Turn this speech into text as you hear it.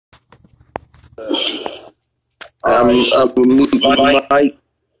Mike.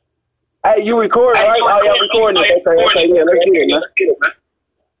 Hey, you recording, right? Oh, yeah, recording it. Okay, yeah, let's get it, man.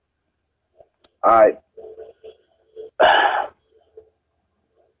 All right.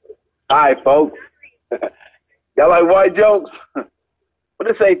 All right, folks. Y'all like white jokes? But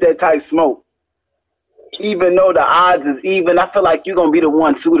this ain't that type smoke. Even though the odds is even, I feel like you're going to be the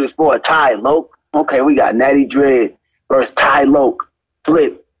one suited for a Ty Loke. Okay, we got Natty Dread versus Ty Loke.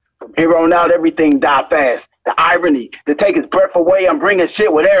 Flip. From here on out, everything die fast. The irony, to take his breath away, I'm bringing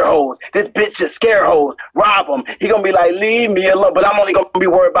shit with air holes. This bitch should scare hoes. Rob him. He gonna be like, leave me alone. But I'm only gonna be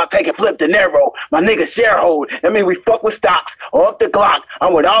worried about taking Flip De Niro. My nigga sharehold. That mean we fuck with stocks or up the Glock.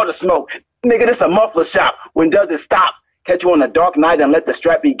 I'm with all the smoke. Nigga, this a muffler shop. When does it stop? Catch you on a dark night and let the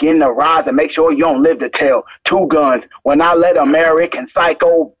strap begin to rise and make sure you don't live to tell. 2 guns. When I let American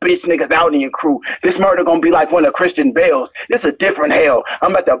psycho bitch niggas out in your crew. This murder gonna be like one of Christian Bale's. This a different hell.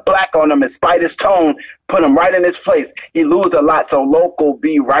 I'm at the black on him and spite his tone. Put him right in his place. He lose a lot, so local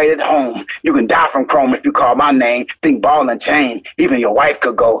be right at home. You can die from chrome if you call my name. Think ball and chain. Even your wife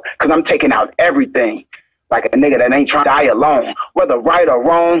could go. Cause I'm taking out everything. Like a nigga that ain't trying to die alone. Whether right or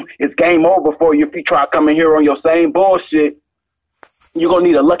wrong, it's game over for you if you try coming here on your same bullshit. You're going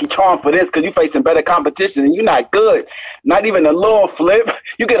to need a lucky charm for this because you're facing better competition and you're not good. Not even a little flip.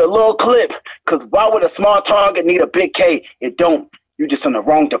 You get a little clip. Because why would a small target need a big K? It don't. You just in the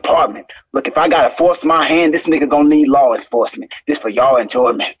wrong department. Look, if I got to force my hand, this nigga going to need law enforcement. This for y'all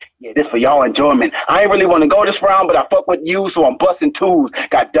enjoyment. Yeah, this for y'all enjoyment. I ain't really want to go this round, but I fuck with you, so I'm busting 2s.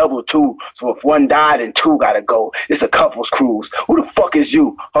 Got double 2. So if 1 died, then 2 got to go. It's a couple's cruise. Who the fuck is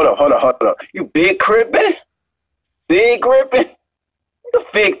you? Hold up. You big crippin'? Big gripping? The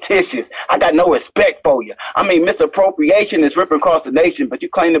fictitious. I got no respect for you. I mean, misappropriation is ripping across the nation, but you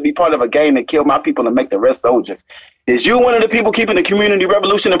claim to be part of a game that killed my people and make the rest soldiers. Is you one of the people keeping the community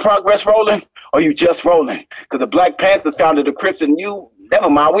revolution and progress rolling? Or you just rolling? Because the Black Panthers founded the Crips and you, never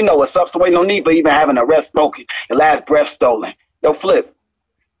mind, we know what's up, so ain't no need for even having a rest spoken. Your last breath stolen. Yo, Flip,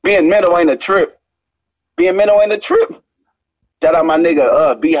 being mental ain't a trip. Shout out my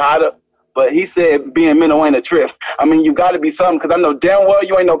nigga, B Hotter. But he said being mental ain't a trip. I mean, you got to be something because I know damn well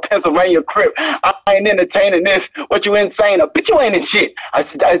you ain't no Pennsylvania Crip. I ain't entertaining this. What you insane? Bitch, you ain't in shit.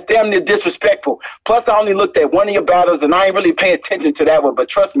 It's damn near disrespectful. Plus, I only looked at one of your battles and I ain't really paying attention to that one. But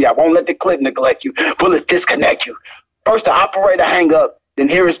trust me, I won't let the clip neglect you. Bullets disconnect you. First, the operator hang up. Then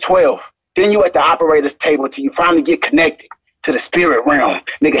here is 12. Then you at the operator's table till you finally get connected to the spirit realm.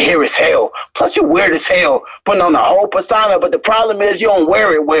 Nigga, here is hell. Plus, you weird as hell. Putting on the whole persona. But the problem is you don't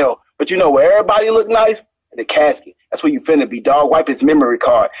wear it well. But you know where everybody look nice? In the casket. That's where you finna be, dog. Wipe his memory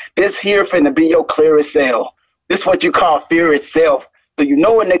card. This here finna be your clearest cell. This what you call fear itself. So you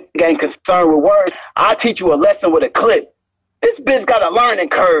know a nigga ain't concerned with words. I'll teach you a lesson with a clip. This bitch got a learning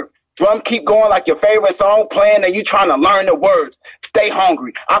curve. Drum keep going like your favorite song playing and you trying to learn the words. Stay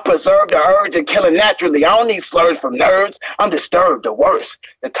hungry. I preserve the urge and kill it naturally. I don't need slurs from nerds. I'm disturbed, the worst.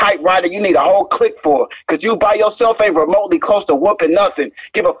 The typewriter you need a whole click for. Cause you by yourself ain't remotely close to whooping nothing.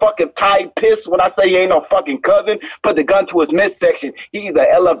 Give a fucking tight piss when I say you ain't no fucking cousin. Put the gun to his midsection. He either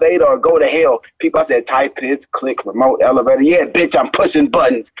elevate or go to hell. People I said tight piss, click, remote elevator. Yeah, bitch, I'm pushing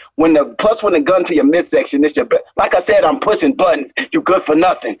buttons. When the gun to your midsection, it's your like I said, I'm pushing buttons. You good for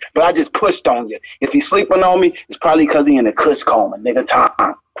nothing. But I just pushed on you. If he's sleeping on me, it's probably because he in a cush coma, nigga.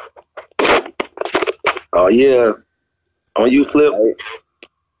 Time. Oh yeah. On you, Flip.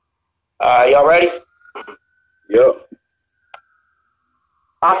 Y'all ready? Yep.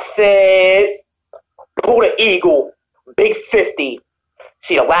 I said, Buddha Eagle, Big 50.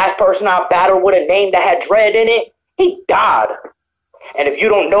 See, the last person I battled with a name that had dread in it, he died. And if you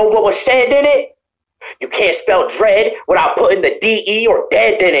don't know what was said in it, you can't spell dread without putting the D-E or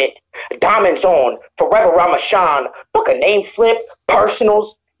dead in it. Diamonds on, forever I'ma shine. Book a name flip,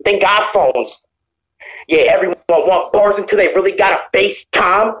 personals, then got phones. Yeah, everyone want bars until they really got a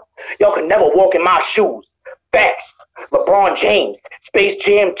FaceTime. Y'all can never walk in my shoes. Facts, LeBron James, Space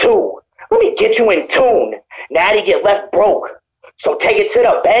Jam 2. Let me get you in tune. Natty get left broke. So take it to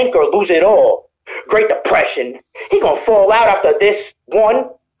the bank or lose it all. Great Depression. He gonna fall out after this one.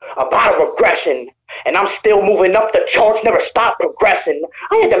 About a regression. And I'm still moving up the charts, never stop progressing.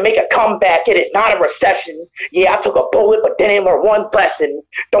 I had to make a comeback, it is not a recession. Yeah, I took a bullet, but didn't learn one lesson.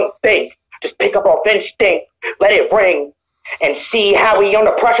 Don't think, just pick up off instinct, let it ring, and see how we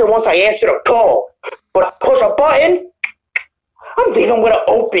under pressure once I answer the call. But I push a button, I'm dealing with an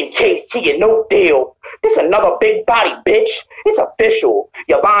open case, see no deal. This another big body, bitch. It's official.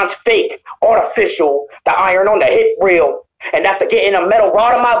 Your line's fake, artificial. The iron on the hit reel. And after getting a metal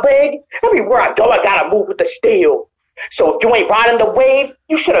rod on my leg, everywhere I go, I gotta move with the steel. So if you ain't riding the wave,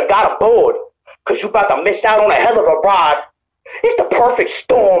 you should have got aboard. Cause you about to miss out on a hell of a ride. It's the perfect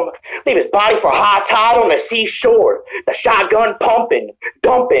storm. Leave his body for high tide on the seashore. The shotgun pumping,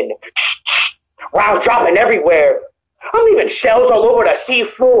 dumping, rounds dropping everywhere. I'm leaving shells all over the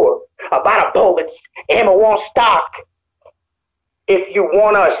seafloor. About a bullets, ammo on stock. If you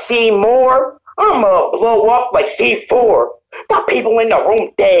wanna see more, I'ma blow up like C4. Got people in the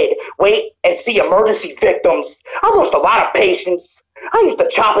room dead. Wait and see emergency victims. I lost a lot of patience. I used to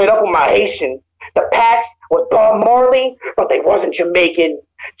chop it up with my Haitian. The Pats was Bob Marley, but they wasn't Jamaican.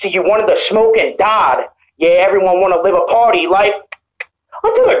 So you wanted to smoke and died. Yeah, everyone want to live a party life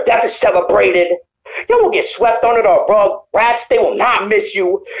until their death is celebrated. You will get swept under the rug. Rats, they will not miss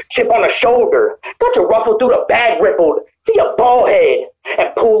you. Chip on the shoulder. Got your ruffle through the bag rippled. See a ball head.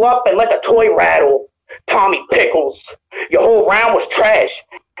 And pull up and let the toy rattle. Tommy Pickles. Your whole round was trash.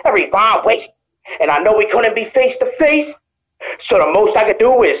 Every vine waste. And I know we couldn't be face to face. So the most I could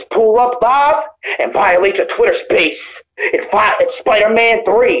do is pull up live and violate your Twitter space. It's Spider-Man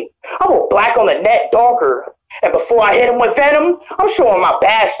 3. I go black on the net darker. And before I hit him with Venom, I'm showing my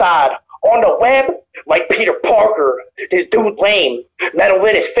bad side. On the web, like Peter Parker. This dude lame. Metal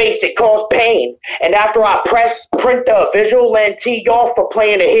in his face, it caused pain. And after I print the visual and tee off for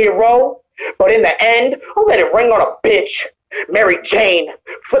playing a hero. But in the end, I'll let it ring on a bitch. Mary Jane,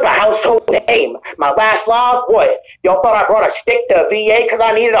 flip a household name. My last live, what? Y'all thought I brought a stick to VA because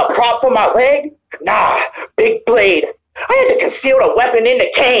I needed a prop for my leg? Nah, big blade. I had to conceal the weapon in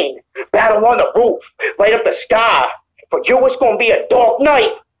the cane. Battle on the roof, light up the sky. For you, it's gonna be a dark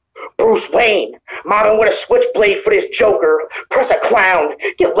night. Bruce Wayne, mobbing with a switchblade for this Joker. Press a clown,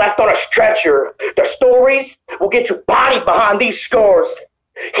 get left on a stretcher. The stories will get you bodied behind these scars.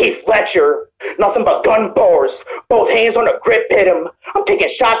 Heath Ledger, nothing but gun bars. Both hands on the grip hit him. I'm taking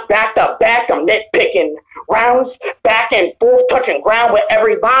shots back to back, I'm nitpicking. Rounds back and forth, touching ground with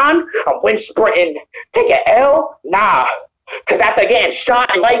every line. I'm wind sprinting. Take an L? Nah. Cause after getting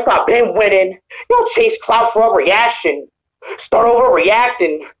shot in life, I've been winning. Y'all chase clout for a reaction. Start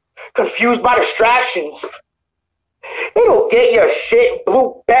overreacting. Confused by distractions. It'll get your shit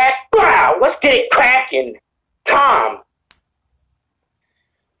blew back. Wow, let's get it cracking. Tom.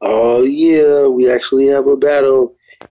 Oh, yeah, we actually have a battle.